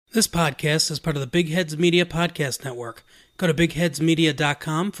This podcast is part of the Big Heads Media Podcast Network. Go to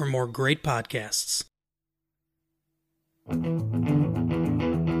bigheadsmedia.com for more great podcasts.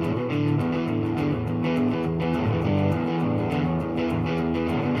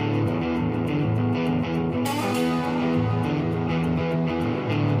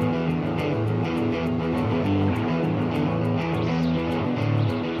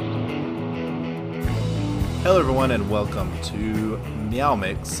 Hello, everyone, and welcome to Meow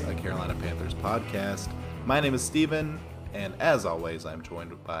Mix, a Carolina Panthers podcast. My name is Steven, and as always, I'm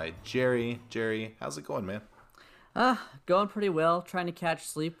joined by Jerry. Jerry, how's it going, man? Going pretty well. Trying to catch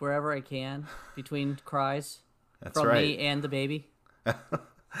sleep wherever I can between cries That's from right. me and the baby.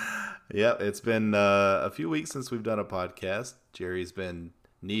 Yep, it's been a few weeks since we've done a podcast. Jerry's been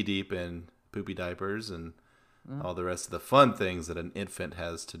knee-deep in poopy diapers and all the rest of the fun things that an infant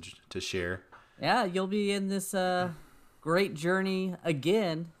has to share. Yeah, you'll be in this great journey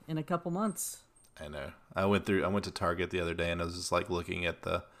again in a couple months. I know. I went to Target the other day, and I was just like looking at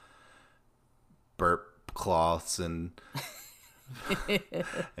the burp cloths and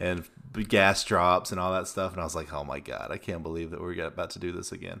and gas drops and all that stuff, and I was like, oh my god, I can't believe that we're about to do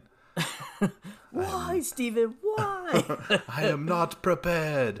this again. Why, Steven? Why? I am not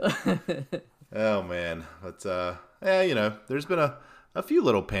prepared. Oh man, but yeah, there's been a few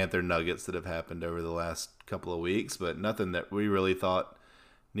little Panther nuggets that have happened over the last couple of weeks, but nothing that we really thought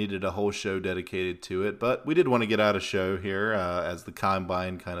needed a whole show dedicated to it. But we did want to get out a show here as the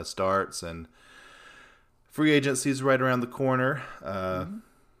combine kind of starts and free agency is right around the corner. The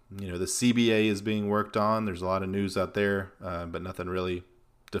CBA is being worked on. There's a lot of news out there, but nothing really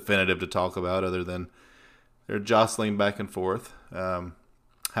definitive to talk about other than they're jostling back and forth.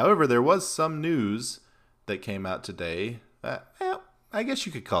 However, there was some news that came out today. I guess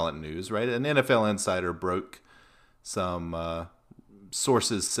you could call it news, right? An NFL insider broke some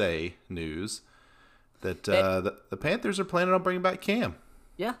sources say news that the Panthers are planning on bringing back Cam.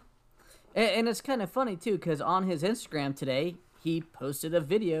 Yeah. And it's kind of funny, too, because on his Instagram today, he posted a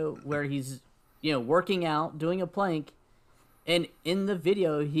video where he's, working out, doing a plank. And in the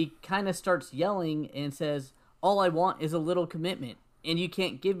video, he kind of starts yelling and says, all I want is a little commitment, and you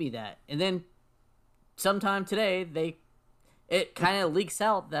can't give me that. And then sometime today, it kind of leaks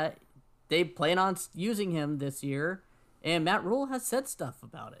out that they plan on using him this year, and Matt Rule has said stuff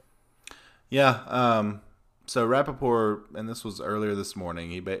about it. Yeah, so Rappaport, and this was earlier this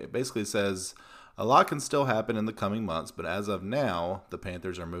morning, he basically says, a lot can still happen in the coming months, but as of now, the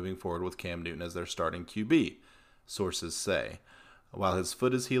Panthers are moving forward with Cam Newton as their starting QB, sources say. While his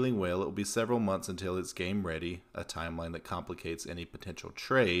foot is healing well, it will be several months until it's game ready, a timeline that complicates any potential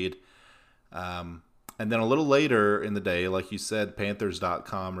trade. And then a little later in the day, like you said,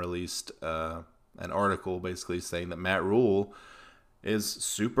 Panthers.com released an article basically saying that Matt Rule is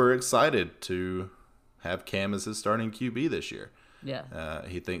super excited to have Cam as his starting QB this year. Yeah.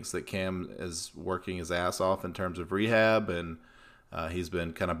 He thinks that Cam is working his ass off in terms of rehab, and he's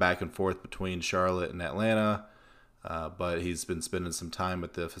been kind of back and forth between Charlotte and Atlanta, but he's been spending some time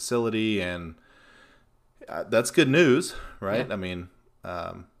at the facility, and that's good news, right? Yeah. I mean,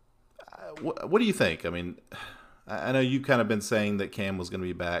 what do you think? I mean, I know you've kind of been saying that Cam was going to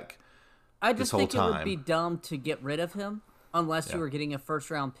be back I this just whole think time. it would be dumb to get rid of him unless you were getting a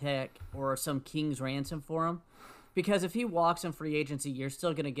first-round pick or some king's ransom for him. Because if he walks in free agency, you're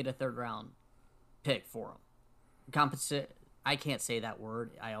still going to get a third-round pick for him. I can't say that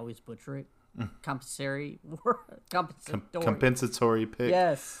word. I always butcher it. Compensatory. Compensatory pick.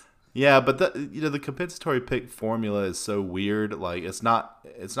 Yes. Yeah, but the compensatory pick formula is so weird. Like it's not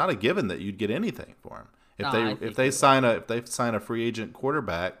a given that you'd get anything for him if they sign a free agent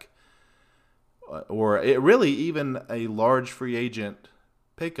quarterback, or even a large free agent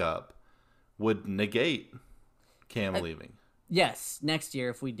pickup would negate Cam leaving. Yes, next year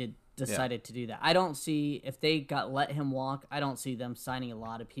if we decided to do that. I don't see if they let him walk. I don't see them signing a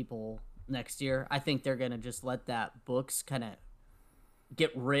lot of people next year. I think they're gonna just let that books kind of get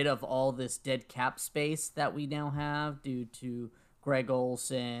rid of all this dead cap space that we now have due to Greg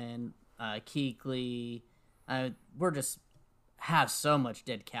Olsen, Kuechly. We're just have so much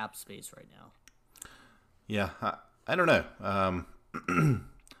dead cap space right now. Yeah, I don't know.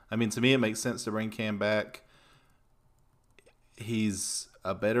 I mean, to me, it makes sense to bring Cam back. He's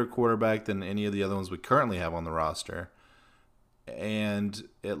a better quarterback than any of the other ones we currently have on the roster. And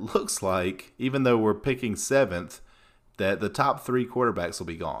it looks like, even though we're picking 7th, that the top 3 quarterbacks will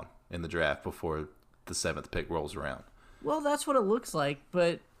be gone in the draft before the 7th pick rolls around. Well, that's what it looks like,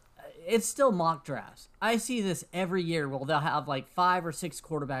 but it's still mock drafts. I see this every year. Well, they'll have like 5 or 6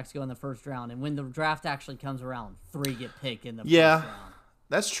 quarterbacks go in the first round, and when the draft actually comes around, 3 get picked in the first round.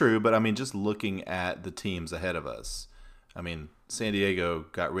 That's true, but I mean, just looking at the teams ahead of us, I mean, San Diego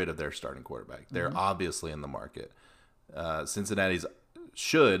got rid of their starting quarterback. They're obviously in the market. Cincinnati's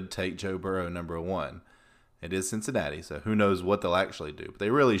should take Joe Burrow number 1. It is Cincinnati, so who knows what they'll actually do, but they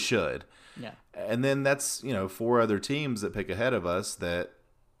really should. Yeah. And then that's, 4 other teams that pick ahead of us that,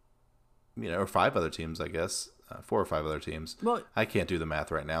 or 5 other teams, I guess, 4 or 5 other teams. Well, I can't do the math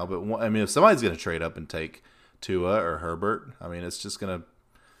right now, but if somebody's going to trade up and take Tua or Herbert, I mean, it's just going to.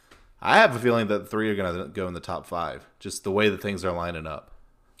 I have a feeling that 3 are going to go in the top 5, just the way that things are lining up.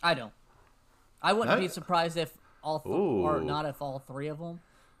 I don't. I wouldn't be surprised if or not if all 3 of them,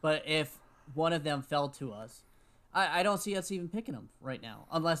 but if one of them fell to us. I don't see us even picking them right now,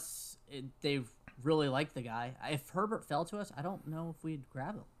 unless they really like the guy. If Herbert fell to us, I don't know if we'd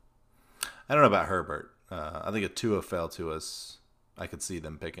grab him. I don't know about Herbert. I think if Tua fell to us, I could see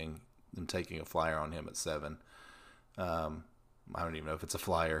them taking a flyer on him at 7. I don't even know if it's a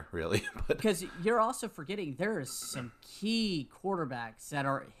flyer, really. Because you're also forgetting there is some key quarterbacks that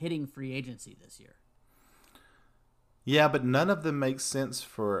are hitting free agency this year. Yeah, but none of them make sense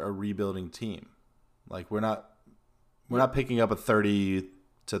for a rebuilding team. Like, we're not picking up a 30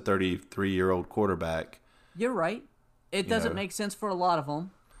 to 33-year-old quarterback. You're right. It doesn't make sense for a lot of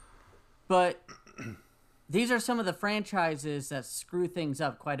them. But these are some of the franchises that screw things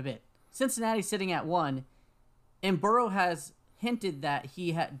up quite a bit. Cincinnati's sitting at 1, and Burrow has hinted that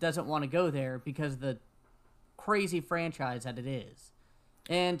he doesn't want to go there because of the crazy franchise that it is.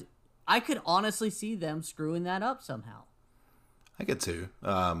 And I could honestly see them screwing that up somehow. I could too.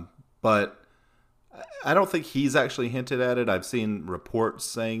 But I don't think he's actually hinted at it. I've seen reports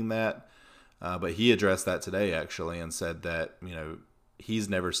saying that. But he addressed that today, actually, and said that, he's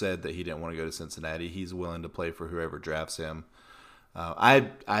never said that he didn't want to go to Cincinnati. He's willing to play for whoever drafts him.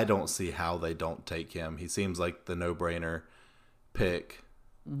 I don't see how they don't take him. He seems like the no-brainer pick,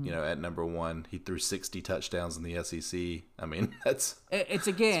 at number 1. He threw 60 touchdowns in the SEC. I mean, it's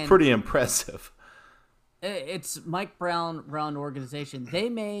pretty impressive. It's Mike Brown run organization. They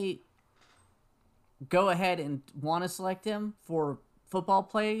may go ahead and want to select him for football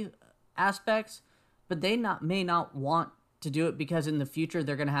play aspects, but they may not want to do it because in the future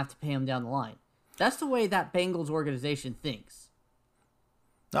they're going to have to pay him down the line. That's the way that Bengals organization thinks.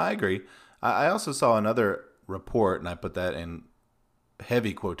 I agree. I also saw another report, and I put that in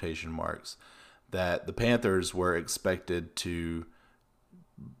heavy quotation marks, that the Panthers were expected to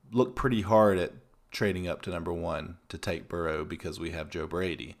look pretty hard at trading up to number 1 to take Burrow because we have Joe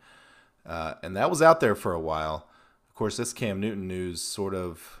Brady. And that was out there for a while. Of course, this Cam Newton news sort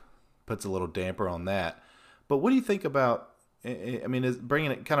of puts a little damper on that. But what do you think about, I mean,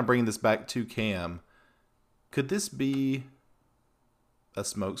 bringing this back to Cam, could this be a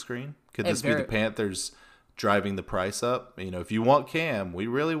smokescreen? Could this be the Panthers driving the price up? If you want Cam, we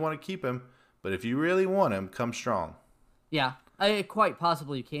really want to keep him. But if you really want him, come strong. Yeah, quite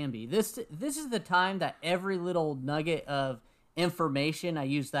possibly can be. This is the time that every little nugget of information, I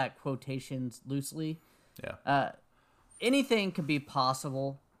use that quotations loosely. Yeah. Anything could be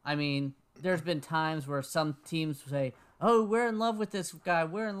possible. I mean, there's been times where some teams say, "Oh, we're in love with this guy.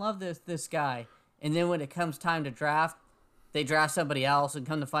 We're in love with this guy," and then when it comes time to draft, they draft somebody else, and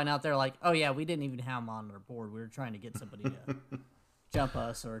come to find out they're like, "Oh yeah, we didn't even have him on our board. We were trying to get somebody to jump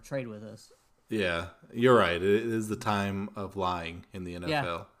us or trade with us." Yeah, you're right. It is the time of lying in the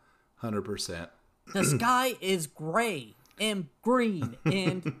NFL. 100%. The sky is gray and green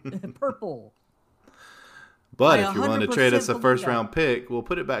and purple. But if you're willing to trade us a first-round pick, we'll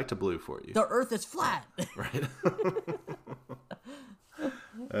put it back to blue for you. The earth is flat. Right.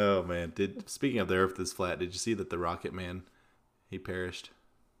 Oh, man. Speaking of the earth is flat, did you see that the Rocket Man, he perished?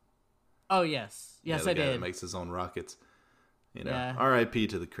 Oh, yes. Yes, I did. The guy that makes his own rockets. Yeah. R.I.P.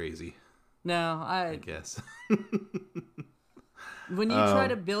 to the crazy. No, I guess. When you try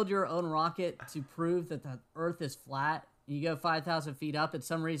to build your own rocket to prove that the earth is flat, you go 5,000 feet up, and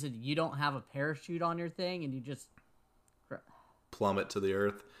some reason you don't have a parachute on your thing, and you just plummet to the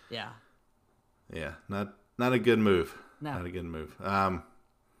earth. Yeah. Yeah, not a good move. No. Not a good move. All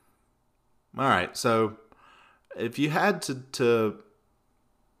right, so if you had to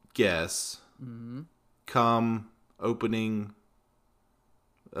guess, come opening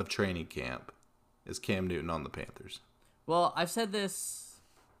of training camp, is Cam Newton on the Panthers? Well, I've said this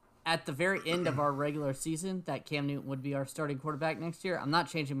at the very end of our regular season, that Cam Newton would be our starting quarterback next year. I'm not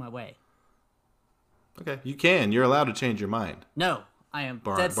changing my way. Okay, you can. You're allowed to change your mind. No, I am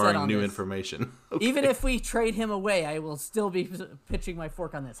dead set on new information. Okay. Even if we trade him away, I will still be pitching my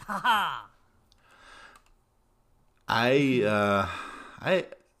fork on this. Ha ha! I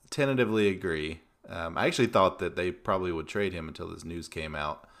tentatively agree. I actually thought that they probably would trade him until this news came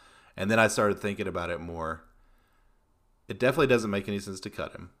out. And then I started thinking about it more. It definitely doesn't make any sense to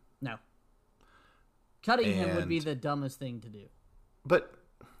cut him. No. Cutting him would be the dumbest thing to do. But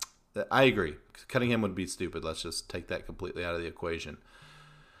I agree. Cutting him would be stupid. Let's just take that completely out of the equation.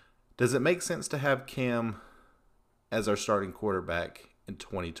 Does it make sense to have Cam as our starting quarterback in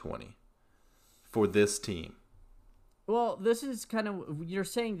 2020 for this team? Well, this is kind of, you're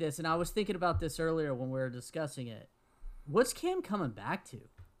saying this, and I was thinking about this earlier when we were discussing it. What's Cam coming back to?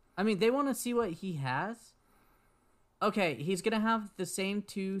 I mean, they want to see what he has. Okay, he's going to have the same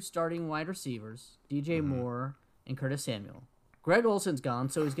two starting wide receivers, DJ Moore and Curtis Samuel. Greg Olson's gone,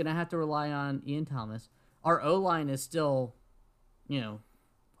 so he's going to have to rely on Ian Thomas. Our O-line is still,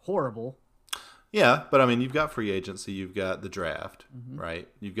 horrible. Yeah, but I mean, you've got free agency, you've got the draft, right?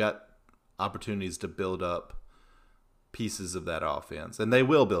 You've got opportunities to build up pieces of that offense, and they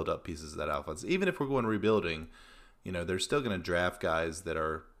will build up pieces of that offense. Even if we're going rebuilding, they're still going to draft guys that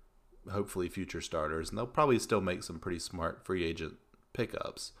are hopefully future starters, and they'll probably still make some pretty smart free agent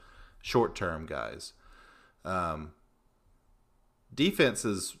pickups, short-term guys.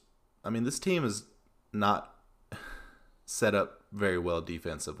 Defenses, this team is not set up very well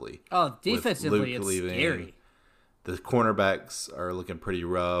defensively. Oh, defensively, it's scary. The cornerbacks are looking pretty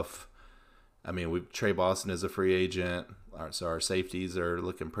rough. Trey Boston is a free agent, so our safeties are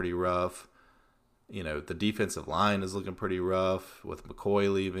looking pretty rough. The defensive line is looking pretty rough with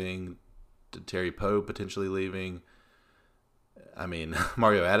McCoy leaving, Terry Poe potentially leaving.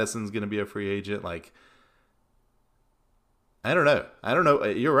 Mario Addison's going to be a free agent. I don't know.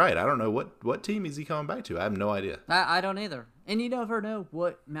 You're right. I don't know what team is he coming back to. I have no idea. I don't either. And you never know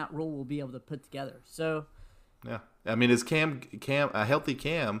what Matt Rule will be able to put together. So, yeah. Is Cam a healthy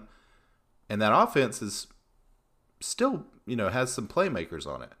Cam, and that offense is still, has some playmakers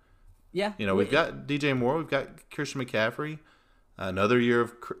on it. Yeah. We've got DJ Moore, we've got Christian McCaffrey, another year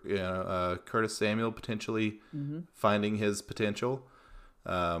of Curtis Samuel potentially finding his potential.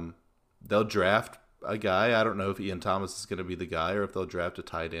 They'll draft a guy. I don't know if Ian Thomas is going to be the guy, or if they'll draft a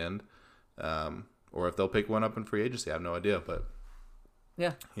tight end, or if they'll pick one up in free agency. I have no idea, but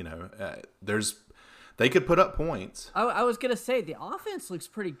yeah, they could put up points. I was going to say the offense looks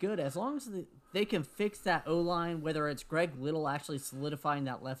pretty good as long as they can fix that O-line, whether it's Greg Little actually solidifying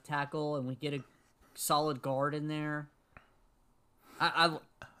that left tackle and we get a solid guard in there. I'm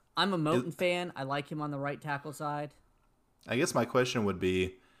a Moten fan. I like him on the right tackle side. I guess my question would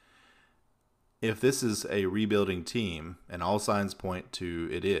be, if this is a rebuilding team, and all signs point to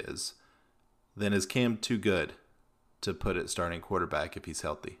it is, then is Cam too good to put at starting quarterback if he's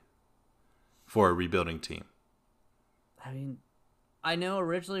healthy for a rebuilding team? I know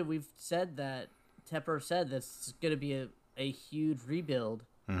originally we've said that Tepper said this is going to be a huge rebuild.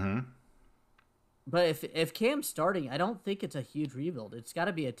 Mm-hmm. But if Cam's starting, I don't think it's a huge rebuild. It's got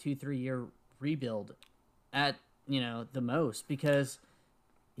to be a 2-3 year rebuild at the most, because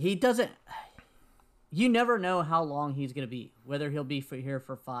he doesn't. You never know how long he's going to be, whether he'll be here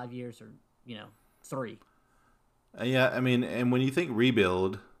for 5 years or 3. Yeah, and when you think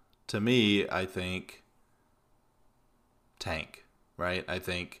rebuild, to me, I think tank. Right? I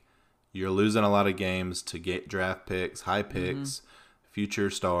think you're losing a lot of games to get draft picks, high picks,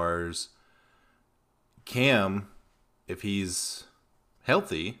 future stars. Cam, if he's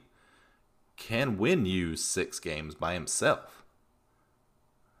healthy, can win you 6 games by himself.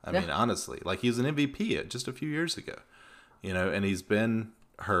 Honestly, he was an MVP just a few years ago, and he's been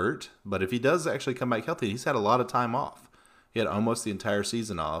hurt. But if he does actually come back healthy, he's had a lot of time off. He had almost the entire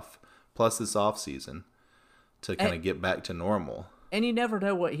season off, plus this off season, to kind of get back to normal. And you never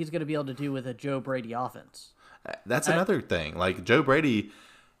know what he's going to be able to do with a Joe Brady offense. That's another thing. Joe Brady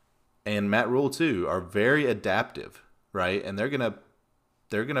and Matt Rule too are very adaptive, right? And they're gonna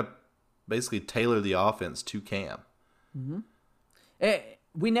basically tailor the offense to Cam. Mm-hmm.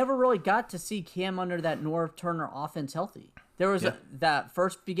 We never really got to see Cam under that Norv Turner offense healthy. There was that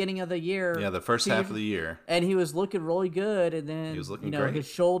first beginning of the year. Yeah, the first half of the year. And he was looking really good, and then he was looking great. His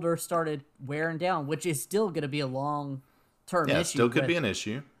shoulder started wearing down, which is still going to be a long term issue. Yeah, still could be an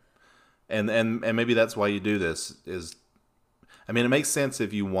issue. And maybe that's why you do this is, it makes sense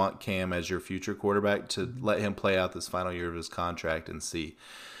if you want Cam as your future quarterback to let him play out this final year of his contract and see.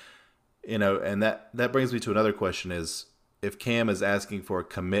 And that brings me to another question is, if Cam is asking for a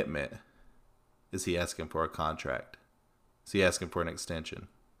commitment, is he asking for a contract? Is he asking for an extension?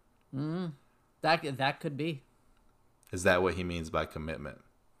 That could be. Is that what he means by commitment?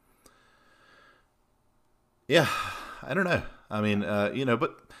 Yeah, I don't know.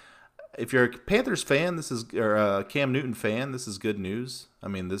 But if you're a Panthers fan, or a Cam Newton fan, this is good news.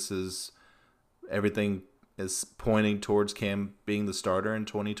 This is everything is pointing towards Cam being the starter in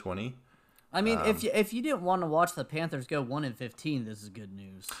 2020. I mean, if you didn't want to watch the Panthers go 1-15, this is good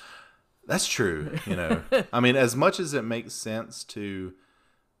news. That's true. I mean, as much as it makes sense to,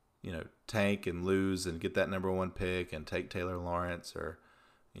 tank and lose and get that number 1 pick and take Taylor Lawrence or,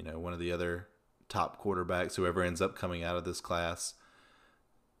 one of the other top quarterbacks, whoever ends up coming out of this class,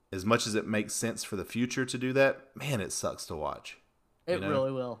 as much as it makes sense for the future to do that, man, it sucks to watch. It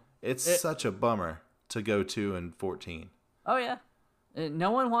really will. It's such a bummer to go 2-14. Oh, yeah.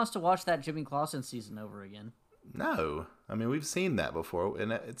 No one wants to watch that Jimmy Clausen season over again. No. I mean, we've seen that before,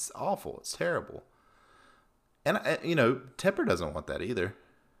 and it's awful. It's terrible. And, Tepper doesn't want that either.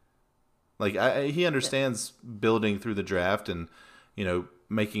 Like, he understands building through the draft and,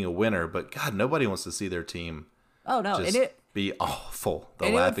 making a winner, but, God, nobody wants to see their team just be awful. The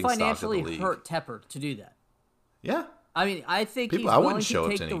laughing stock of the league. It would financially hurt Tepper to do that. Yeah. I mean, I think he's willing to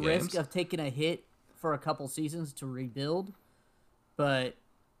take the risk of taking a hit for a couple seasons to rebuild, but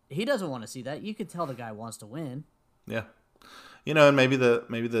he doesn't want to see that. You could tell the guy wants to win. Yeah. And maybe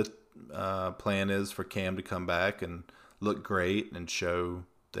the plan is for Cam to come back and look great and show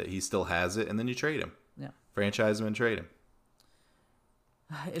that he still has it, and then you trade him. Yeah. Franchise him and trade him.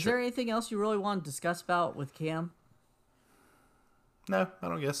 Is there anything else you really want to discuss about with Cam? No, I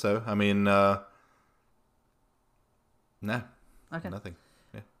don't guess so. I mean, no. Okay. Nothing.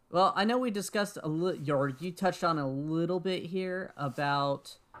 Yeah. Well, I know we discussed you touched on a little bit here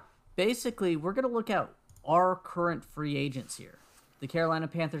about basically we're going to look at our current free agents here, the Carolina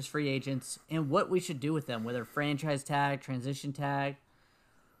Panthers free agents, and what we should do with them, whether franchise tag, transition tag,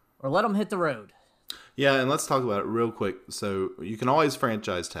 or let them hit the road. Yeah, and let's talk about it real quick. So you can always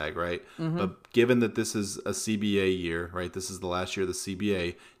franchise tag, right? Mm-hmm. But given that this is a CBA year, right? This is the last year of the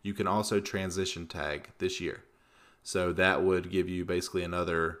CBA. You can also transition tag this year. So that would give you basically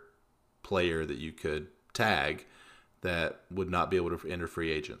another player that you could tag that would not be able to enter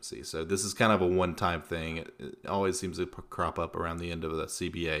free agency. So this is kind of a one-time thing. It always seems to crop up around the end of the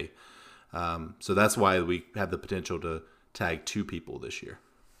CBA. So that's why we have the potential to tag 2 people this year.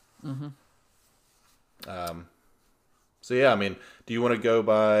 Mm-hmm. So yeah, I mean, do you want to go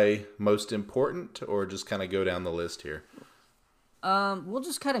by most important or just kind of go down the list here? We'll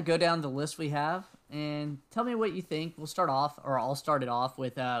just kind of go down the list we have and tell me what you think. I'll start it off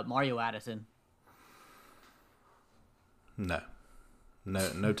with Mario Addison. No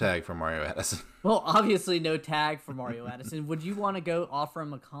tag for Mario Addison. Well, obviously no tag for Mario Addison. Would you want to go offer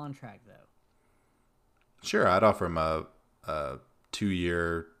him a contract though? Sure, I'd offer him a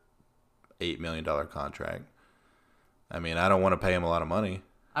 2-year, $8 million contract. I mean, I don't want to pay him a lot of money.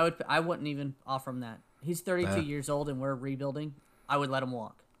 I wouldn't even offer him that. He's 32 years old and we're rebuilding. I would let him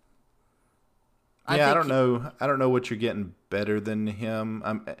walk. I don't know what you're getting better than him.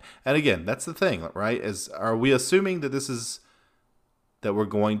 And again, that's the thing, right? Are we assuming that that we're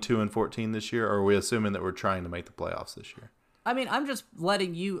going 2-14 this year, or are we assuming that we're trying to make the playoffs this year? I mean, I'm just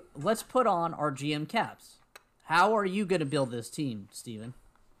let's put on our GM caps. How are you going to build this team, Steven?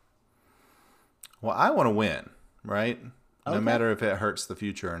 Well, I want to win, right? Okay. No matter if it hurts the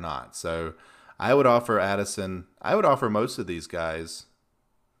future or not. So I would offer Addison. I would offer most of these guys.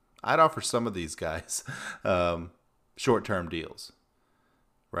 I'd offer some of these guys short-term deals,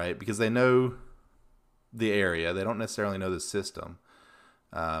 right? Because they know the area. They don't necessarily know the system.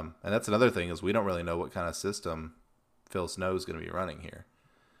 And that's another thing is we don't really know what kind of system Phil Snow is going to be running here.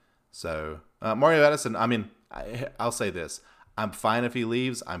 So Mario Addison, I mean, I'll say this. I'm fine if he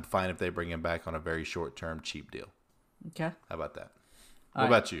leaves. I'm fine if they bring him back on a very short-term, cheap deal. Okay. How about that? What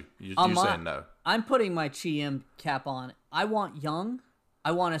about you? You're saying no. I'm putting my GM cap on. I want young.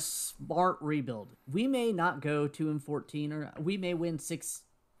 I want a smart rebuild. We may not go 2-14, or we may win 6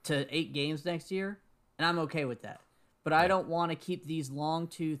 to 8 games next year, and I'm okay with that. But I don't want to keep these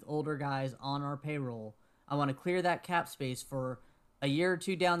long-toothed older guys on our payroll. I want to clear that cap space for a year or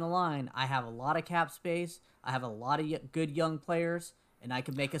 2 down the line. I have a lot of cap space. I have a lot of good young players, and I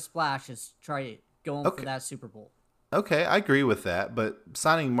can make a splash and try going for that Super Bowl. Okay, I agree with that, but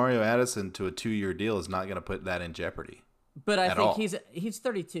signing Mario Addison to a 2-year deal is not going to put that in jeopardy. But I think he's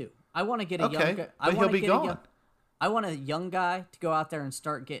 32. I want to get a young guy. But he'll be gone. I want a young guy to go out there and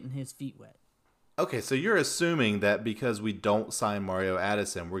start getting his feet wet. Okay, so you're assuming that because we don't sign Mario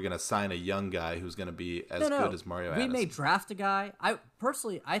Addison, we're going to sign a young guy who's going to be as good as Mario Addison. We may draft a guy.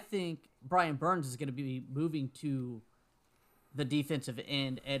 I think Brian Burns is going to be moving to the defensive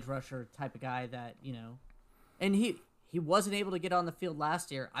end, edge rusher type of guy that, and he wasn't able to get on the field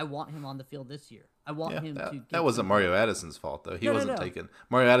last year. I want him on the field this year. I want him to get that wasn't Mario Addison's fault, though. He wasn't taking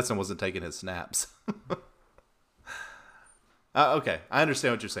Mario Addison wasn't taking his snaps. Okay, I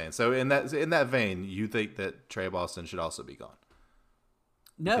understand what you're saying. So in that vein, you think that Trey Boston should also be gone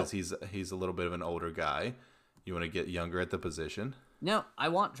No, because he's a little bit of an older guy. You want to get younger at the position. no, I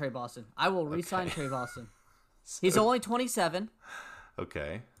want Trey Boston. I will re-sign Okay. Trey Boston. He's only 27.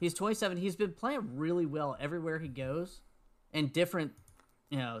 Okay. He's 27. He's been playing really well everywhere he goes, in different,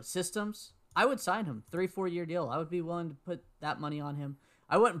 systems. I would sign him 3-4 year deal. I would be willing to put that money on him.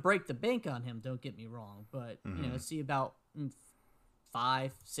 I wouldn't break the bank on him. Don't get me wrong, but see about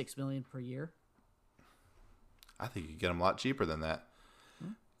 $5-6 million per year. I think you could get him a lot cheaper than that.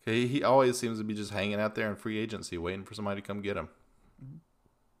 Okay, he always seems to be just hanging out there in free agency, waiting for somebody to come get him.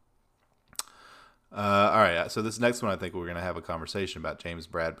 All right, so this next one, I think we're going to have a conversation about James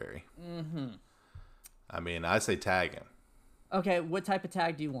Bradberry. I mean, I say tag him. Okay, what type of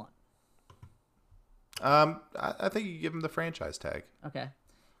tag do you want? I think you give him the franchise tag. Okay,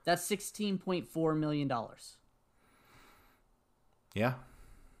 that's $16.4 million. Yeah,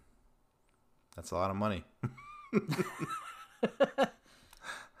 that's a lot of money.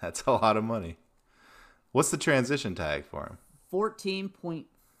 That's a lot of money. What's the transition tag for him?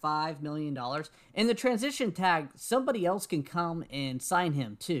 $14.5 million. And the transition tag, somebody else can come and sign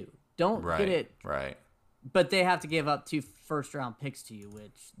him too. Don't get it. Right. But they have to give up 2 first-round picks to you,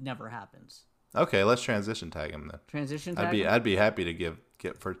 which never happens. Okay, let's transition tag him then. Transition tag? I'd be happy to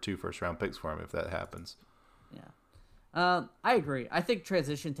get for 2 first-round picks for him if that happens. Yeah. I agree. I think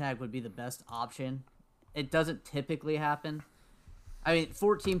transition tag would be the best option. It doesn't typically happen. I mean,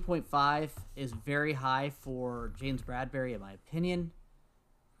 14.5 is very high for James Bradberry, in my opinion.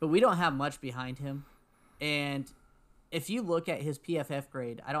 But we don't have much behind him. And if you look at his PFF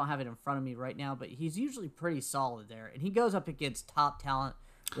grade, I don't have it in front of me right now, but he's usually pretty solid there. And he goes up against top talent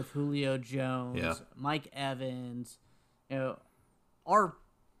with Julio Jones, Mike Evans. Our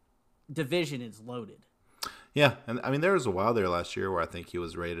division is loaded. Yeah, and I mean, there was a while there last year where I think he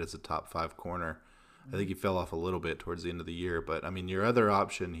was rated as a top 5 corner. I think he fell off a little bit towards the end of the year, but I mean, your other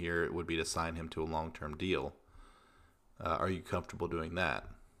option here would be to sign him to a long-term deal. Are you comfortable doing that?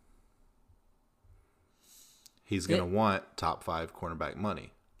 He's going to want top 5 cornerback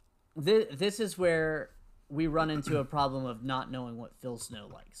money. This is where we run into a problem of not knowing what Phil Snow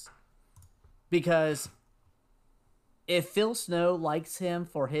likes. Because if Phil Snow likes him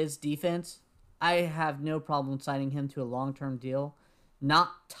for his defense, I have no problem signing him to a long-term deal.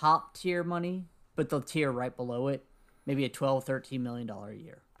 Not top-tier money, but the tier right below it. Maybe a $12-13 million a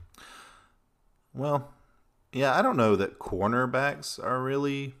year. Well, yeah, I don't know that cornerbacks are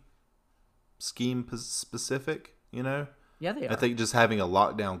really scheme specific, Yeah, they are. I think just having a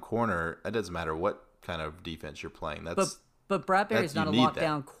lockdown corner, it doesn't matter what kind of defense you're playing. But Bradberry's not a you need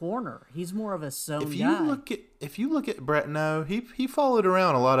lockdown corner. He's more of a zone if guy. you look at Brett, no, he followed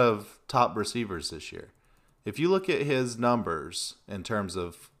around a lot of top receivers this year. If you look at his numbers in terms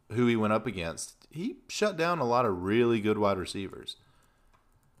of who he went up against, he shut down a lot of really good wide receivers.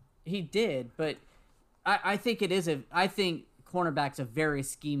 He did, but I think I think cornerback's a very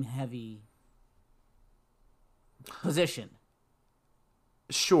scheme heavy position.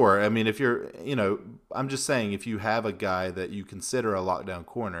 Sure. I mean, if you're, I'm just saying, if you have a guy that you consider a lockdown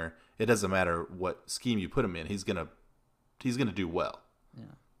corner, it doesn't matter what scheme you put him in. He's gonna do well. Yeah.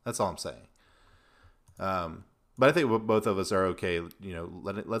 That's all I'm saying. But I think both of us are okay.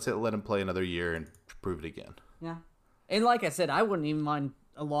 Let's let him play another year and prove it again. Yeah. And like I said, I wouldn't even mind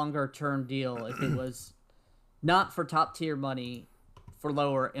a longer term deal if it was not for top tier money, for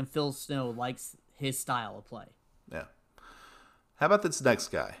lower, and Phil Snow likes his style of play. Yeah. How about this next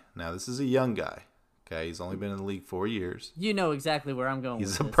guy? Now, this is a young guy. Okay, he's only been in the league 4 years. You know exactly where I'm going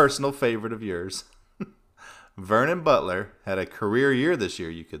He's with a this. personal favorite of yours. Vernon Butler had a career year this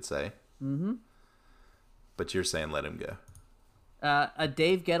year, you could say. Mm-hmm. But you're saying let him go. A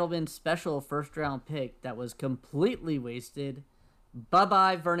Dave Gettleman special first round pick that was completely wasted.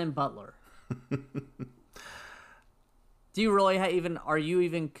 Bye-bye, Vernon Butler. Do you really are you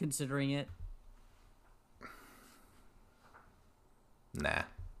even considering it? Nah.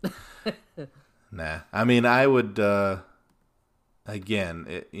 Nah. I mean, I would,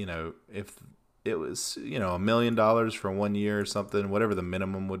 again, if it was, $1 million for 1 year or something, whatever the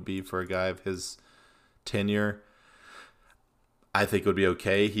minimum would be for a guy of his tenure, I think it would be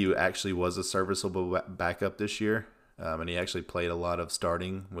okay. He actually was a serviceable backup this year, and he actually played a lot of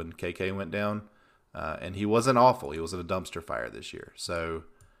starting when KK went down, and he wasn't awful. He wasn't a dumpster fire this year. So,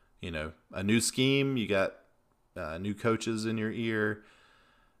 a new scheme, you got new coaches in your ear.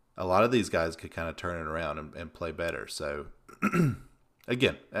 A lot of these guys could kind of turn it around and play better. So,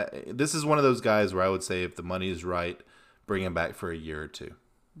 again, this is one of those guys where I would say if the money is right, bring him back for a year or two.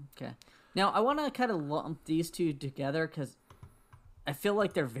 Okay. Now, I want to kind of lump these two together because I feel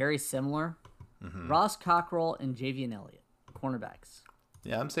like they're very similar. Ross Cockrell and Javian Elliott, cornerbacks.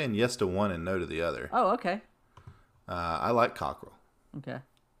 Yeah, I'm saying yes to one and no to the other. Oh, okay. I like Cockrell. Okay.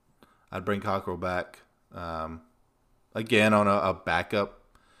 I'd bring Cockrell back again on a backup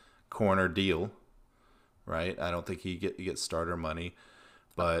corner deal, right? I don't think he gets starter money,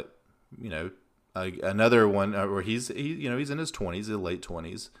 but another one where he's in his 20s, the late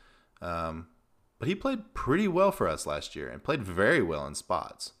 20s, but he played pretty well for us last year and played very well in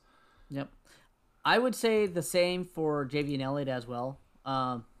spots. Yep. I would say the same for Javian Elliott as well.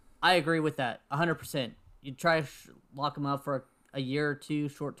 I agree with that 100%. You try to lock them up for a year or two,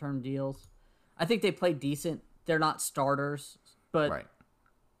 short-term deals. I think they play decent. They're not starters, but Right.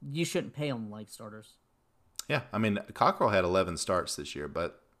 you shouldn't pay them like starters. Yeah, I mean, Cockrell had 11 starts this year,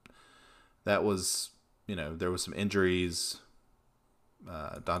 but that was, there was some injuries.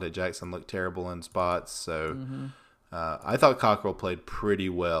 Dante Jackson looked terrible in spots, so I thought Cockrell played pretty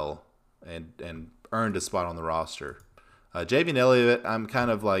well and earned a spot on the roster. Javian Elliott, I'm kind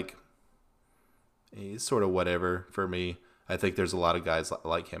of like, he's sort of whatever for me. I think there's a lot of guys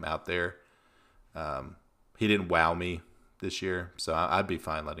like him out there. He didn't wow me this year, so I'd be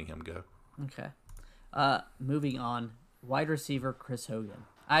fine letting him go. Okay. Moving on, wide receiver Chris Hogan.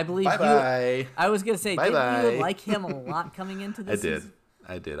 I believe Bye-bye. I was gonna say, didn't Bye-bye. you like him a lot coming into this?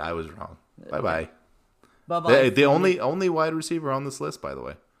 I did. I was wrong. Bye-bye. Bye-bye. The only wide receiver on this list, by the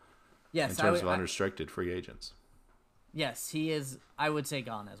way, Yes, in terms of unrestricted free agents. Yes, he is. I would say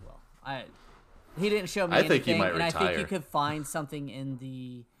gone as well. He didn't show me I anything, think he might and I think retire. you could find something in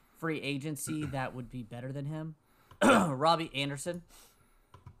the free agency that would be better than him. Robbie Anderson.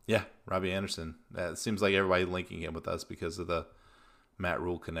 Yeah, Robbie Anderson. It seems like everybody linking him with us because of the Matt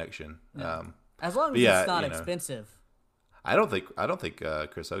Rule connection. Yeah. As long as yeah, it's not expensive. I don't think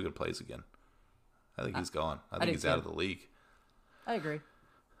Chris Hogan plays again. I think he's gone. I think he's out of the league. I agree.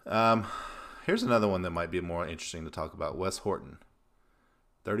 Here's another one that might be more interesting to talk about. Wes Horton,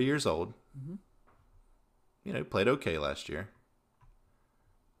 30 years old. Played okay last year.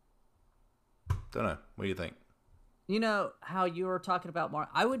 Don't know. What do you think? You know how you were talking about Mark?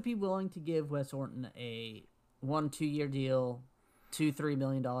 I would be willing to give Wes Horton a 1-2 year deal, $2-3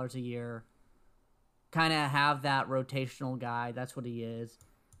 million a year. Kind of have that rotational guy. That's what he is.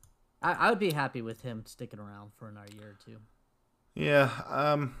 I would be happy with him sticking around for another year or two. Yeah.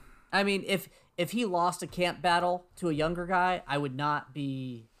 I mean, if he lost a camp battle to a younger guy, I would not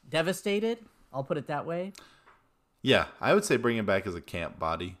be devastated. I'll put it that way. Yeah, I would say bring him back as a camp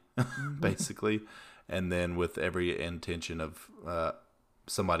body, basically, and then with every intention of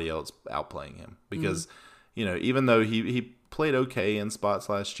somebody else outplaying him. Because, even though he played okay in spots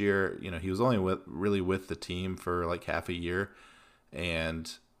last year, he was only really with the team for like half a year.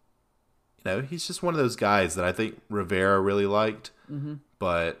 And, he's just one of those guys that I think Rivera really liked,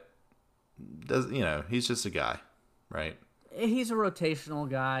 but, he's just a guy, right? He's a rotational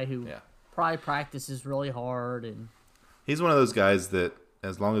guy who probably practices really hard. And he's one of those guys that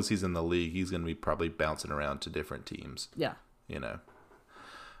as long as he's in the league, he's going to be probably bouncing around to different teams. Yeah.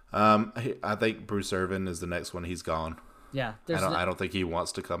 I think Bruce Irvin is the next one. He's gone. Yeah. I don't think he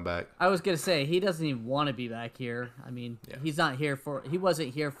wants to come back. I was going to say, he doesn't even want to be back here. I mean, he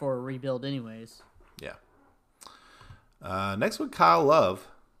wasn't here for a rebuild anyways. Yeah. Next one, Kyle Love,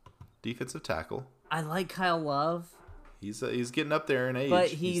 defensive tackle. I like Kyle Love. He's getting up there in age. But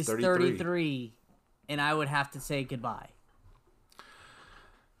he's 33, and I would have to say goodbye.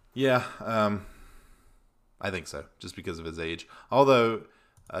 Yeah, I think so, just because of his age. Although,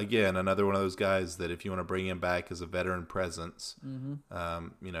 again, another one of those guys that if you want to bring him back as a veteran presence,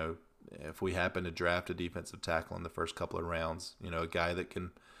 if we happen to draft a defensive tackle in the first couple of rounds, a guy that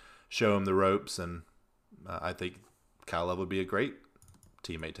can show him the ropes, and I think Kyle Love would be a great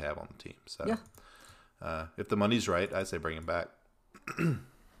teammate to have on the team. So, yeah. If the money's right, I say bring him back.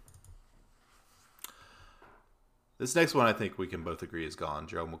 This next one, I think we can both agree is gone.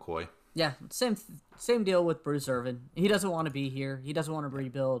 Gerald McCoy. Yeah, same deal with Bruce Irvin. He doesn't want to be here. He doesn't want to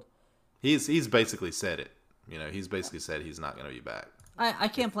rebuild. He's basically said it. He's basically said he's not going to be back. I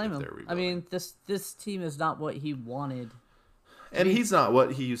can't blame him. I mean, this team is not what he wanted. And he's not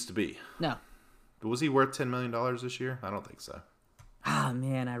what he used to be. No. But was he worth $10 million this year? I don't think so. Ah,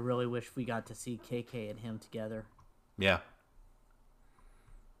 man, I really wish we got to see KK and him together. Yeah.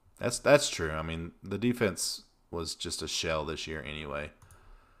 That's true. I mean, the defense was just a shell this year anyway.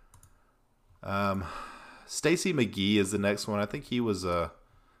 Stacy McGee is the next one. I think he was a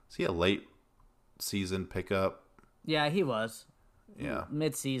late season pickup? Yeah, he was. Yeah.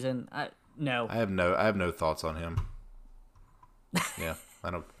 Mid-season. No. I have no thoughts on him. Yeah.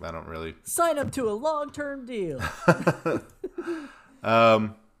 I don't really. Sign up to a long-term deal. Yeah,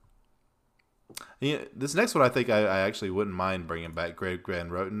 this next one, I think I actually wouldn't mind bringing back Greg Van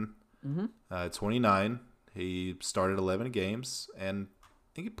Roten. 29. He started 11 games, and I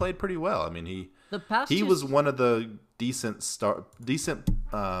think he played pretty well. I mean, he was one of the decent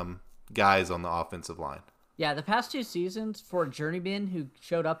guys on the offensive line. Yeah, the past 2 seasons for a journeyman who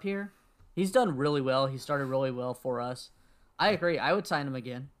showed up here, he's done really well. He started really well for us. I agree. I would sign him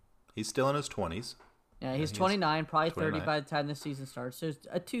again. He's still in his 20s. Yeah, he's 29, probably 30 by the time the season starts. So it's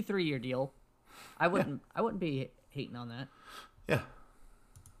a 2-3 year deal. I wouldn't be hating on that. Yeah.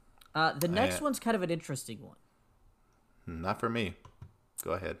 The next one's kind of an interesting one. Not for me.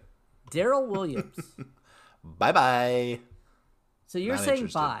 Go ahead. Daryl Williams. Bye-bye. So you're Not saying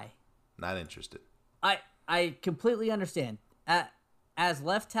interested. bye. Not interested. I completely understand. As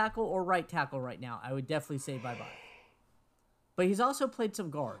left tackle or right tackle right now, I would definitely say bye-bye. But he's also played some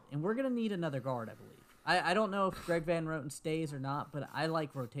guard, and we're going to need another guard, I believe. I don't know if Greg Van Roten stays or not, but I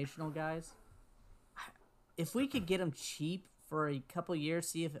like rotational guys. If we could get him cheap for a couple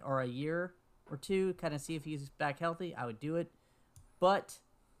years, or a year or two, kind of see if he's back healthy, I would do it. But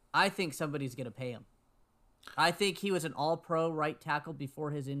I think somebody's going to pay him. I think he was an all-pro right tackle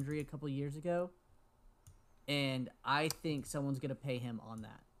before his injury a couple years ago. And I think someone's going to pay him on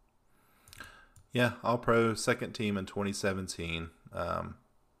that. Yeah, all-pro, second team in 2017.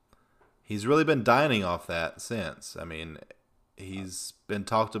 He's really been dining off that since. I mean, he's been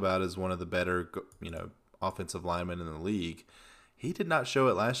talked about as one of the better, offensive linemen in the league. He did not show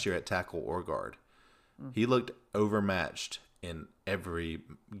it last year at tackle or guard. He looked overmatched in every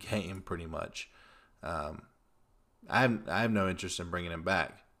game, pretty much. I have no interest in bringing him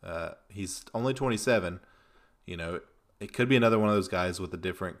back. He's only 27. It could be another one of those guys with a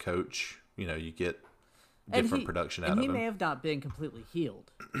different coach. You get different production out of him. And he may have not been completely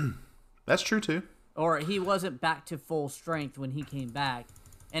healed. That's true, too. Or he wasn't back to full strength when he came back.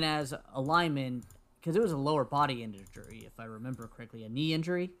 And as a lineman, because it was a lower body injury, if I remember correctly, a knee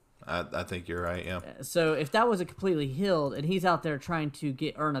injury. I think you're right, yeah. So if that wasn't completely healed and he's out there trying to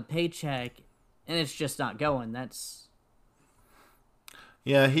earn a paycheck and it's just not going, that's...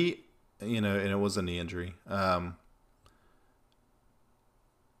 Yeah, and it was a knee injury.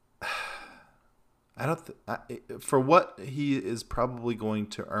 For what he is probably going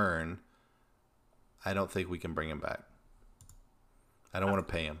to earn, I don't think we can bring him back. I don't want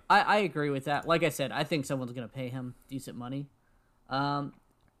to pay him. I agree with that. Like I said, I think someone's going to pay him decent money.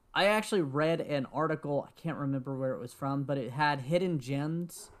 I actually read an article, I can't remember where it was from, but it had hidden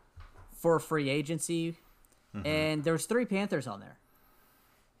gems for free agency, and there was 3 Panthers on there.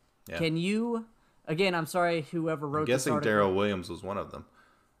 Yeah. Can you, again, I'm sorry, whoever wrote this article. I'm guessing Daryl Williams was one of them.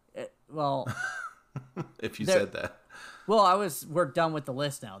 Well... if you said that. Well, we're done with the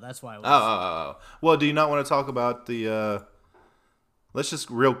list now. That's why I was... Oh. Well, do you not want to talk about the... let's just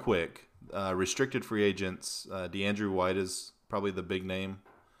real quick. Restricted free agents. DeAndre White is probably the big name.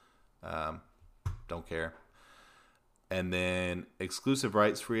 Don't care. And then exclusive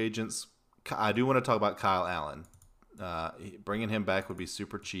rights free agents. I do want to talk about Kyle Allen. Bringing him back would be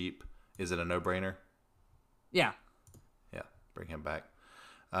super cheap. Is it a no-brainer? Yeah. Yeah, bring him back.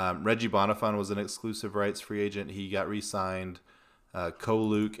 Reggie Bonifant was an exclusive rights free agent. He got re-signed. Cole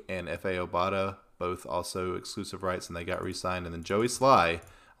Luke and F.A. Obata, both also exclusive rights, and they got re-signed. And then Joey Sly. I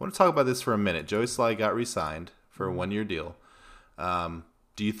want to talk about this for a minute. Joey Sly got re-signed for a 1-year deal.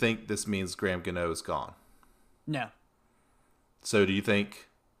 Do you think this means Graham Gano is gone? No. So do you think...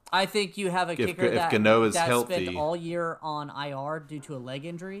 I think you have a kicker that spent all year on IR due to a leg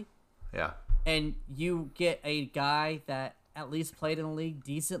injury. Yeah. And you get a guy that at least played in the league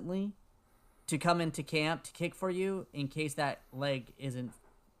decently to come into camp to kick for you in case that leg isn't...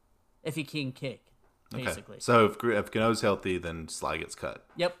 If he can kick, basically. Okay. So if Gano's healthy, then Sly gets cut.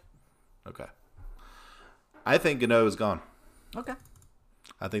 Yep. Okay. I think Gano is gone. Okay.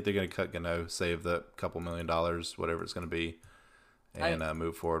 I think they're going to cut Gano, save the couple $1 million, whatever it's going to be, and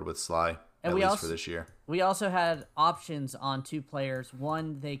move forward with Sly, at least for this year. We also had options on 2 players.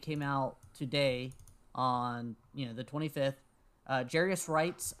 One, they came out today on the 25th. Jarius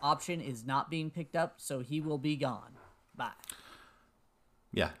Wright's option is not being picked up, so he will be gone. Bye.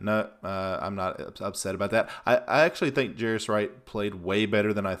 Yeah, no, I'm not upset about that. I actually think Jarius Wright played way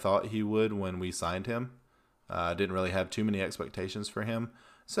better than I thought he would when we signed him. I didn't really have too many expectations for him.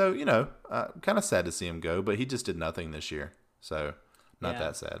 So, kind of sad to see him go, but he just did nothing this year. So, not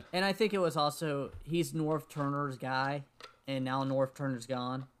that sad. And I think it was also, he's North Turner's guy, and now North Turner's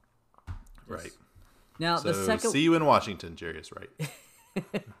gone. Right. Now, so, the second... see you in Washington, Jarius Wright.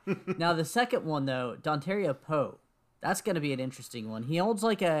 Now, the second one, though, Dontario Poe. That's going to be an interesting one. He owns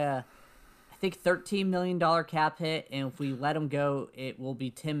I think $13 million cap hit, and if we let him go, it will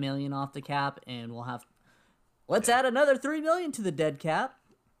be $10 million off the cap, and we'll have. Let's add another $3 million to the dead cap.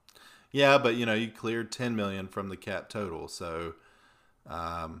 Yeah, but you cleared $10 million from the cap total, so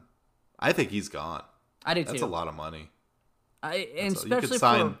I think he's gone. I do too. That's a lot of money. And especially you could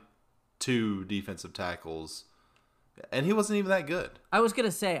sign for 2 defensive tackles, and he wasn't even that good. I was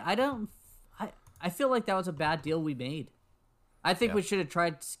gonna say I feel like that was a bad deal we made. I think we should have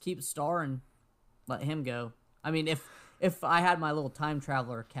tried to keep Starr and let him go. I mean, if I had my little time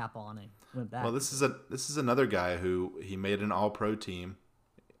traveler cap on and went back. Well, this is another guy who he made an All-Pro team,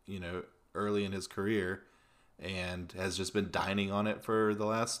 early in his career, and has just been dining on it for the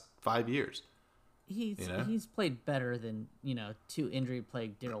last 5 years. He's played better than 2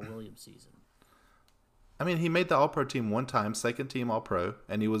 injury-plagued Darrell Williams season. I mean, he made the All-Pro team one time, second team All-Pro,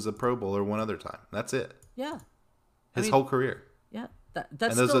 and he was a Pro Bowler one other time. That's it. Yeah. His whole career. Yeah. That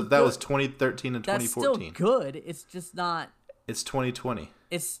was 2013 and 2014. That's still good. It's just not. It's 2020.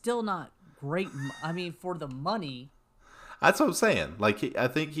 It's still not great. I mean, for the money. That's what I'm saying. Like, I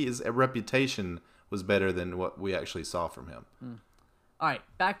think his reputation was better than what we actually saw from him. All right,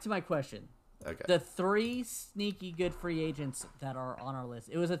 back to my question. Okay. The 3 sneaky good free agents that are on our list.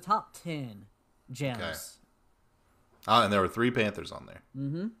 It was a top 10 gems. Okay. Oh, and there were 3 Panthers on there.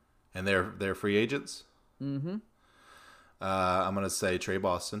 Mm-hmm. And they're free agents? Mm-hmm. I'm going to say Trey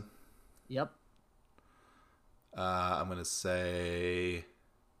Boston. Yep. I'm going to say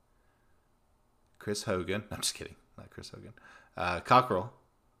Chris Hogan. I'm just kidding. Not Chris Hogan. Cockrell.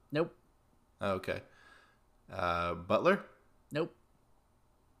 Nope. Okay. Butler? Nope.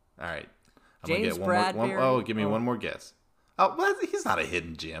 All right. I'm James gonna get Bradbury. Give me one more guess. Oh, well, he's not a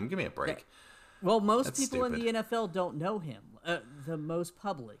hidden gem. Give me a break. Well, most That's people stupid. in the NFL don't know him. The most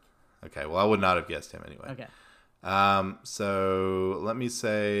public. Okay, well, I would not have guessed him anyway. Okay. So let me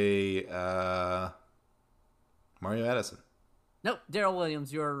say Mario Addison. Nope. Darrell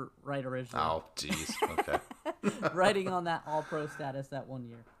Williams. You're right originally. Oh, jeez. Okay. Writing on that All-Pro status that one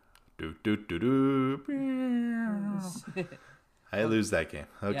year. I lose that game.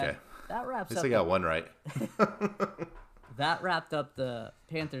 Okay. Yeah, that At wraps least up. I got one right. That wrapped up the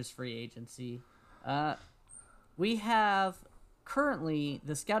Panthers free agency. We have currently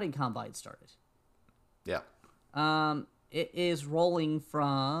the scouting combine started. Yeah. It is rolling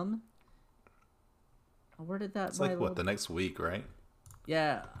from. Where did that? It's like what, the next week, right?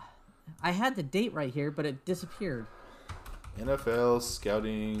 Yeah, I had the date right here, but it disappeared. NFL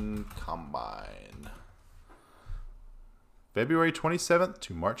Scouting Combine. February 27th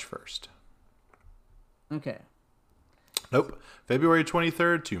to March 1st. Okay. Nope. February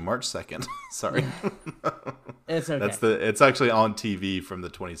 23rd to March 2nd. Sorry. It's okay. It's actually on TV from the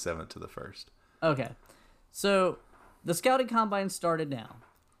 27th to the 1st. Okay. So the scouting combine started now.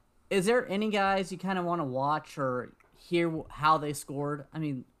 Is there any guys you kind of want to watch or hear how they scored? I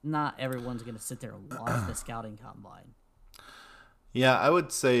mean, not everyone's going to sit there and watch the scouting combine. Yeah, I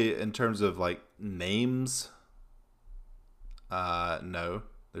would say in terms of like names, no.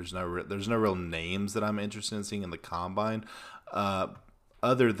 There's no real names that I'm interested in seeing in the combine,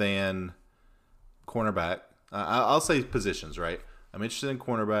 other than cornerback. I'll say positions, right? I'm interested in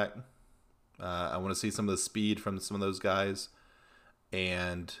cornerback. I want to see some of the speed from some of those guys,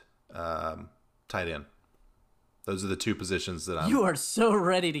 and tight end. Those are the 2 positions that You are so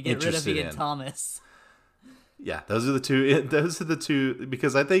ready to get rid of interested Ian in. Thomas. Yeah, those are the 2. Those are the 2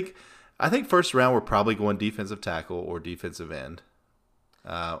 because I think first round we're probably going defensive tackle or defensive end.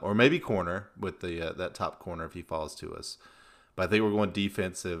 Or maybe corner with the that top corner if he falls to us. But I think we're going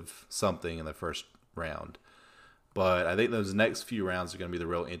defensive something in the first round. But I think those next few rounds are going to be the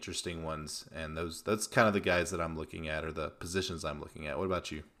real interesting ones, and that's kind of the guys that I'm looking at or the positions I'm looking at. What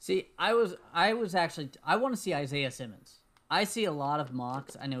about you? See, I want to see Isaiah Simmons. I see a lot of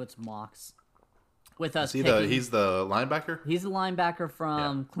mocks. I know it's mocks with us. He's the linebacker? He's the linebacker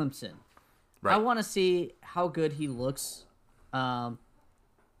from Clemson. Right. I want to see how good he looks.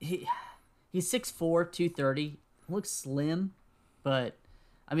 He's 6'4", 230. Looks slim, but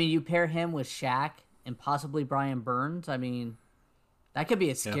I mean, you pair him with Shaq and possibly Brian Burns. I mean, that could be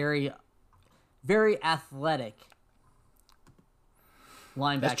a scary, very athletic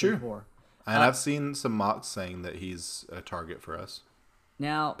linebacker core. And I've seen some mocks saying that he's a target for us.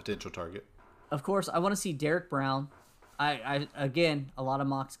 Now, Potential target. of course, I want to see Derek Brown. I again, a lot of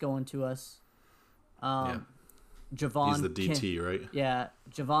mocks going to us. Javon. He's the DT, right? Yeah,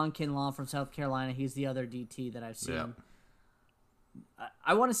 Javon Kinlaw from South Carolina. He's the other DT that I've seen. Yeah.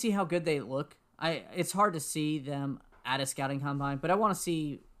 I want to see how good they look. It's hard to see them at a scouting combine, but I want to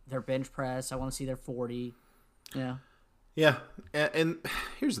see their bench press. I want to see their 40. Yeah. Yeah, and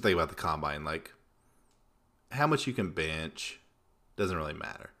here's the thing about the combine: like, how much you can bench doesn't really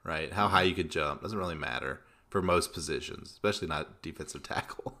matter, right? How high you can jump doesn't really matter for most positions, especially not defensive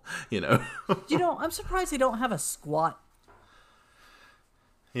tackle. I'm surprised they don't have a squat.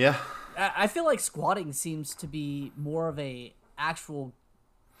 Yeah, I feel like squatting seems to be more of a actual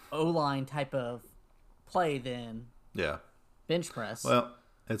O-line type of play than yeah. bench press. Well,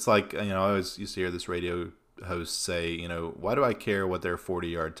 it's like, I always used to hear this radio host say, why do I care what their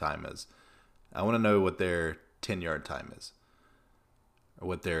 40-yard time is? I want to know what their 10-yard time is, or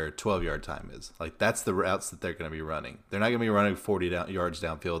what their 12-yard time is. Like, that's the routes that they're going to be running. They're not going to be running 40 yards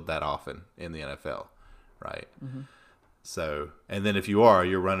downfield that often in the NFL, right? Mm-hmm. So, and then if you are,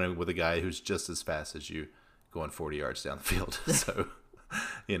 you're running with a guy who's just as fast as you going 40 yards down the field. So,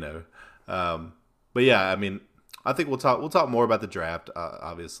 but yeah, I mean, I think we'll talk more about the draft,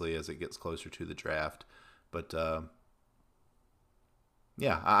 obviously, as it gets closer to the draft. But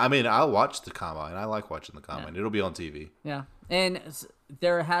yeah, I mean, I'll watch the combine. I like watching the combine. Yeah. It'll be on TV. Yeah, and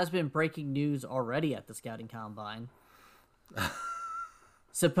there has been breaking news already at the scouting combine.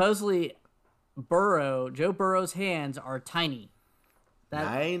 Supposedly, Joe Burrow's hands are tiny.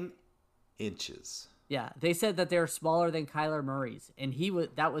 9 inches. Yeah, they said that they're smaller than Kyler Murray's, and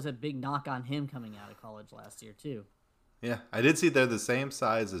that was a big knock on him coming out of college last year too. Yeah, I did see they're the same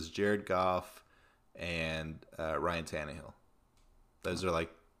size as Jared Goff and Ryan Tannehill. Those are like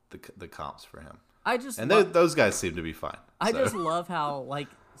the comps for him. Those guys seem to be fine. I just love how like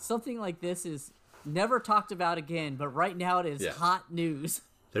something like this is never talked about again, but right now it is hot news.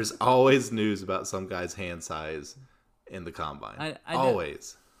 There's always news about some guy's hand size in the combine.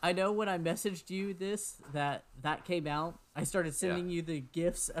 Always. I know when I messaged you that came out, I started sending you the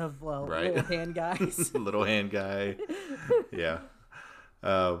gifs of little hand guys. Little hand guy. Yeah.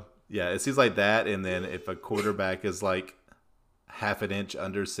 Yeah, it seems like that. And then if a quarterback is like half an inch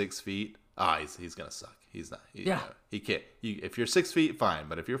under 6 feet, he's going to suck. He's not. He can't. If you're 6 feet, fine.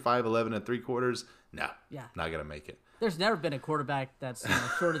 But if you're 5'11" and 3/4, no. Yeah. Not going to make it. There's never been a quarterback that's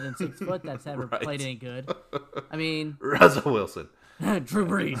shorter than 6 foot that's ever played any good. I mean, Russell Wilson. Drew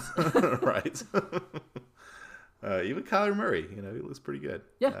Brees. Right. Even Kyler Murray, he looks pretty good.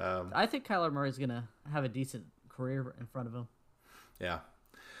 Yeah. I think Kyler Murray's going to have a decent career in front of him. Yeah.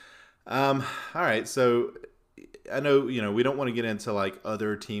 All right. So I know, we don't want to get into like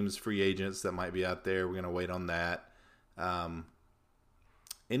other teams' free agents that might be out there. We're going to wait on that.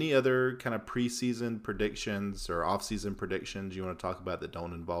 Any other kind of preseason predictions or off-season predictions you want to talk about that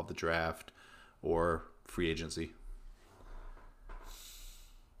don't involve the draft or free agency?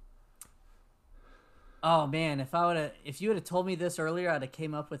 Oh man, if you would have told me this earlier, I'd have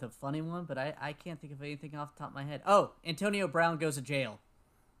came up with a funny one, but I can't think of anything off the top of my head. Oh, Antonio Brown goes to jail.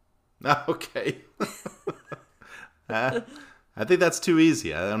 Okay. I think that's too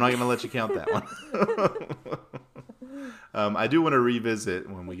easy. I'm not going to let you count that one. I do want to revisit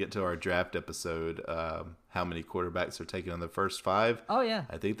when we get to our draft episode how many quarterbacks are taken in the first 5. Oh, yeah.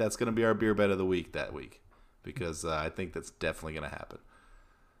 I think that's going to be our beer bet of the week that week because I think that's definitely going to happen.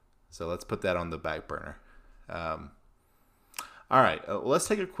 So let's put that on the back burner. All right, let's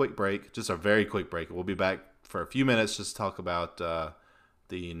take a quick break, just a very quick break. We'll be back for a few minutes just to talk about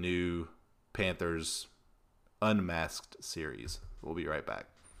the new Panthers Unmasked series. We'll be right back.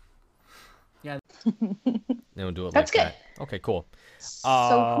 Yeah. Then we'll do it That's like good. that. Okay, cool.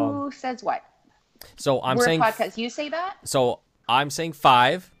 So who says what? So I'm We're saying a podcast. You say that? So I'm saying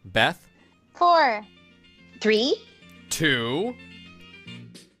 5. Beth? 4. 3. 2.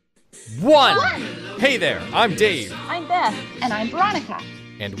 1. Hey there, I'm Dave. I'm Beth. And I'm Veronica.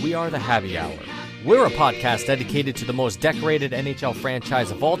 And we are the Happy Hour. We're a podcast dedicated to the most decorated NHL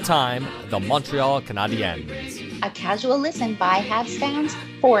franchise of all time, the Montreal Canadiens. A casual listen by Habs fans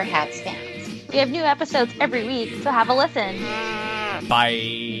for Habs fans. We have new episodes every week, so have a listen.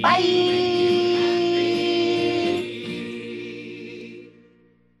 Bye. Bye.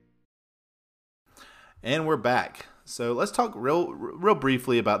 And we're back. So let's talk real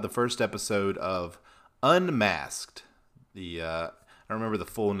briefly about the first episode of Unmasked. I don't remember the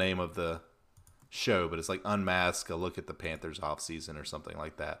full name of the show, but it's like Unmasked, a look at the Panthers offseason or something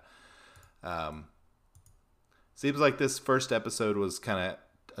like that. Seems like this first episode was kind of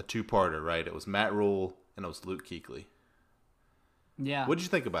a two-parter, right? It was Matt Rule and it was Luke Kuechly. Yeah. What did you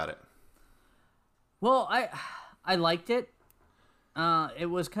think about it? Well, I liked it. It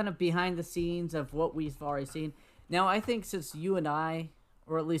was kind of behind the scenes of what we've already seen. Now, I think since you and I,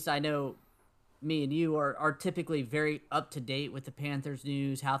 or at least I know me and you, are typically very up-to-date with the Panthers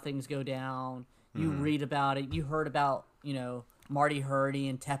news, how things go down. You read about it. You heard about, Marty Hurney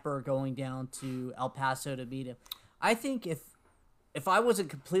and Tepper going down to El Paso to meet him. I think if I wasn't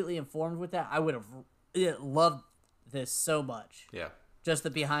completely informed with that, I would have loved this so much. Yeah. Just the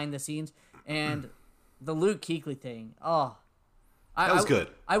behind the scenes and the Luke Kuechly thing. Oh, That was good.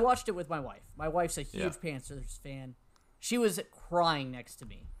 I watched it with my wife. My wife's a huge Yeah. Panthers fan. She was crying next to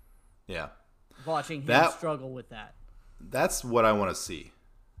me Yeah. watching him That- struggle with that. That's what I want to see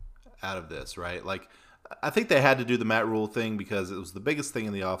out of this, right? Like, I think they had to do the Matt Rule thing because it was the biggest thing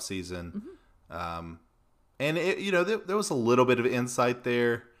in the offseason. And, there was a little bit of insight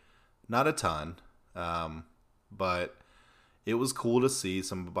there. Not a ton. But it was cool to see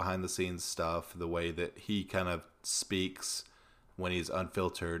some behind-the-scenes stuff, the way that he kind of speaks when he's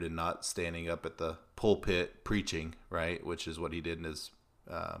unfiltered and not standing up at the pulpit preaching, right? Which is what he did in his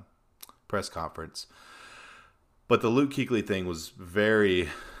press conference. But the Luke Kuechly thing was very,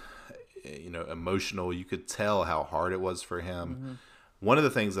 emotional. You could tell how hard it was for him. One of the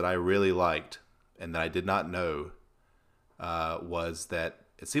things that I really liked and that I did not know was that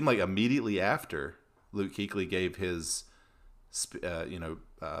it seemed like immediately after Luke Kuechly gave his,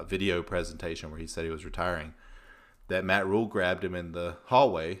 video presentation where he said he was retiring, that Matt Rule grabbed him in the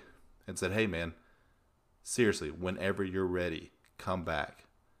hallway and said, "Hey, man, seriously, whenever you're ready, come back.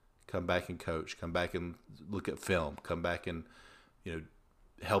 Come back and coach. Come back and look at film. Come back and,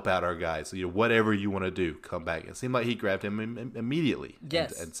 help out our guys. So, whatever you want to do, come back." It seemed like he grabbed him immediately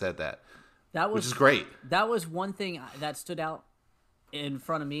and said that, which is great. That was one thing that stood out in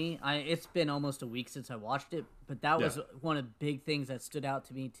front of me. It's been almost a week since I watched it, but that was one of the big things that stood out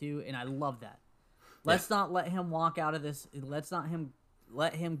to me too, and I love that. Let's not let him walk out of this. Let's not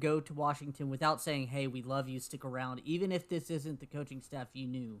let him go to Washington without saying, "Hey, we love you. Stick around. Even if this isn't the coaching staff you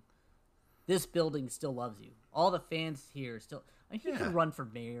knew, this building still loves you. All the fans here still." He could run for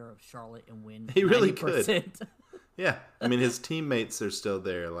mayor of Charlotte and win. He really 90%. could. Yeah, I mean, his teammates are still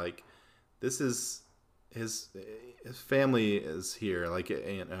there. Like, this is his family is here. Like,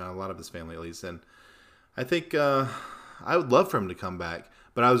 and a lot of his family at least. And I think I would love for him to come back.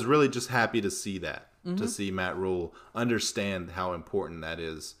 But I was really just happy to see that. To see Matt Rule understand how important that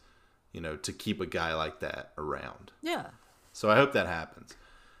is, to keep a guy like that around. Yeah. So I hope that happens.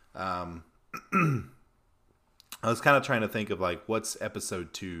 I was kind of trying to think of, like, what's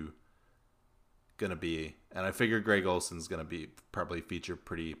episode 2 going to be? And I figured Greg Olson's going to probably feature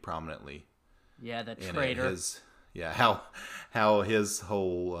pretty prominently. Yeah, the in traitor. How his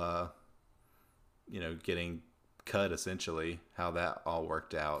whole, getting cut, essentially, how that all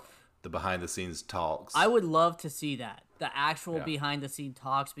worked out. The behind-the-scenes talks. I would love to see that. The actual behind-the-scene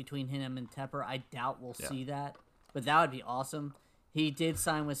talks between him and Tepper. I doubt we'll see that, but that would be awesome. He did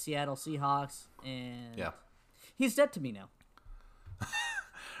sign with Seattle Seahawks, and he's dead to me now.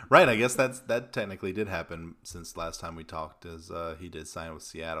 Right, I guess that technically did happen since last time we talked, as he did sign with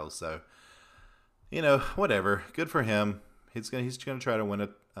Seattle. So, whatever. Good for him. He's gonna try to win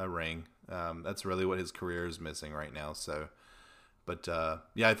a ring. That's really what his career is missing right now. So. But,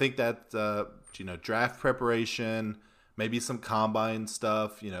 I think that, draft preparation, maybe some combine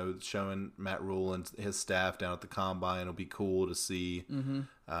stuff, showing Matt Rule and his staff down at the combine will be cool to see.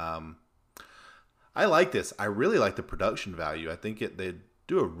 I like this. I really like the production value. I think they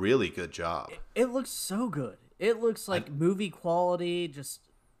do a really good job. It looks so good. It looks like movie quality.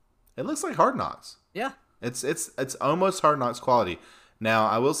 It looks like Hard Knocks. Yeah. It's almost Hard Knocks quality. Now,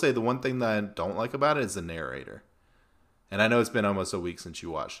 I will say the one thing that I don't like about it is the narrator. And I know it's been almost a week since you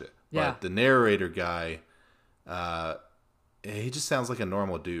watched it. But the narrator guy, he just sounds like a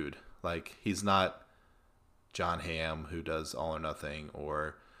normal dude. Like, he's not John Hamm, who does All or Nothing,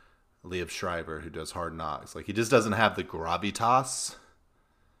 or Liev Schreiber, who does Hard Knocks. Like, he just doesn't have the gravitas.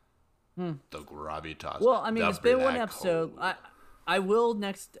 The gravitas. Well, I mean, it's been one Black episode. hole. I will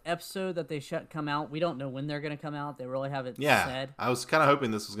next episode that they come out. We don't know when they're going to come out. They really haven't said. I was kind of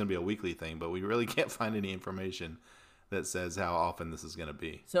hoping this was going to be a weekly thing, but we really can't find any information that says how often this is going to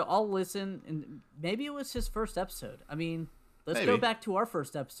be. So I'll listen, and maybe it was his first episode. I mean, let's Maybe. go back to our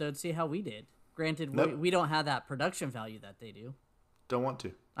first episode, see how we did. Granted, Nope. we don't have that production value that they do. Don't want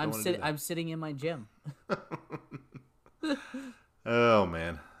to. I'm sitting in my gym. Oh,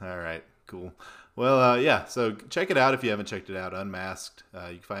 man. All right. Cool. Well, so check it out if you haven't checked it out. Unmasked.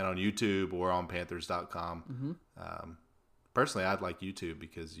 You can find it on YouTube or on Panthers.com. Personally, I'd like YouTube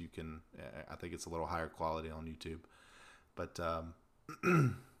because I think it's a little higher quality on YouTube. But,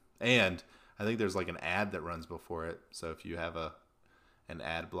 and I think there's like an ad that runs before it. So if you have an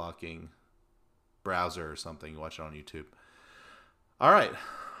ad blocking browser or something, you watch it on YouTube. All right.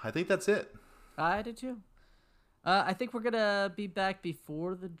 I think that's it. I did too. I think we're going to be back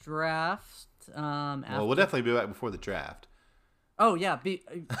before the draft. Well, we'll definitely be back before the draft. Oh yeah, free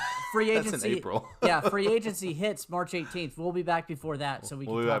That's agency. in April. Yeah, free agency hits March 18th. We'll be back before that, so we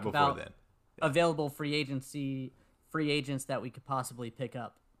can We'll be talk back before about then. available free agents that we could possibly pick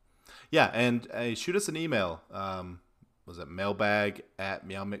up. Yeah, and shoot us an email. Was it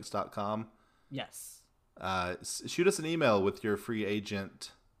mailbag@meowmix.com? Yes. Shoot us an email with your free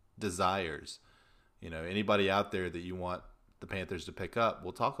agent desires. Anybody out there that you want the Panthers to pick up,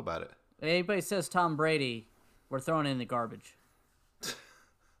 we'll talk about it. If anybody says Tom Brady, we're throwing it in the garbage.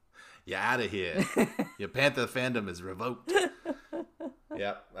 You're out of here. Your Panther fandom is revoked.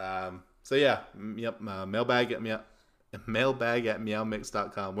 Yep. So yeah, mailbag at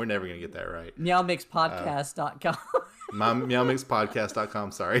meowmix.com. We're never gonna get that right. Meowmixpodcast.com.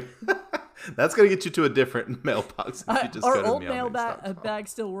 Meowmixpodcast.com. Sorry. That's gonna get you to a different mailbox if you just Our go to old meowmix.com. bag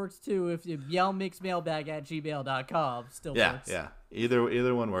still works too. If you meowmixmailbag@gmail.com still works. Yeah.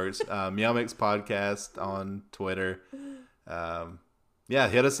 Either one works. Meowmix Podcast on Twitter.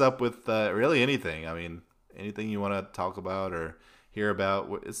 Hit us up with really anything. I mean, anything you want to talk about or hear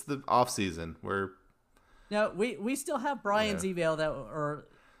about. It's the off season. No, we still have Brian's email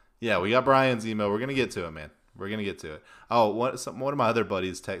Yeah, we got Brian's email. We're gonna get to it, man. We're gonna get to it. Oh, one of my other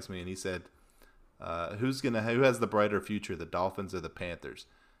buddies texted me and he said, who has the brighter future, the Dolphins or the Panthers?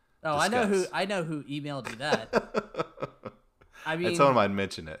 Oh, Discuss. I know who emailed you that. I mean, I told him I'd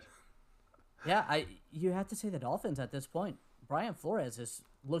mention it. Yeah, you have to say the Dolphins at this point. Brian Flores has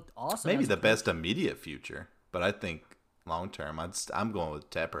looked awesome. Maybe as the a coach. best immediate future, but I think long term, I'm going with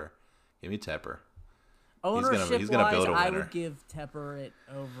Tepper. Give me Tepper. Ownership he's gonna build a I winner. would give Tepper it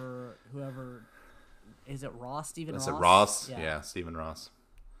over whoever. Is it Ross? Stephen Ross? Is it Ross? Yeah, Stephen Ross.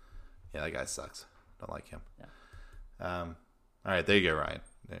 Yeah, that guy sucks. Don't like him. Yeah. All right, there you go, Ryan.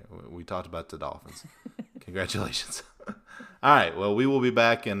 We talked about the Dolphins. Congratulations. All right, well, we will be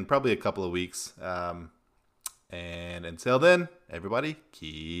back in probably a couple of weeks. And until then, everybody,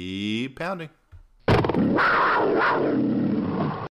 keep pounding.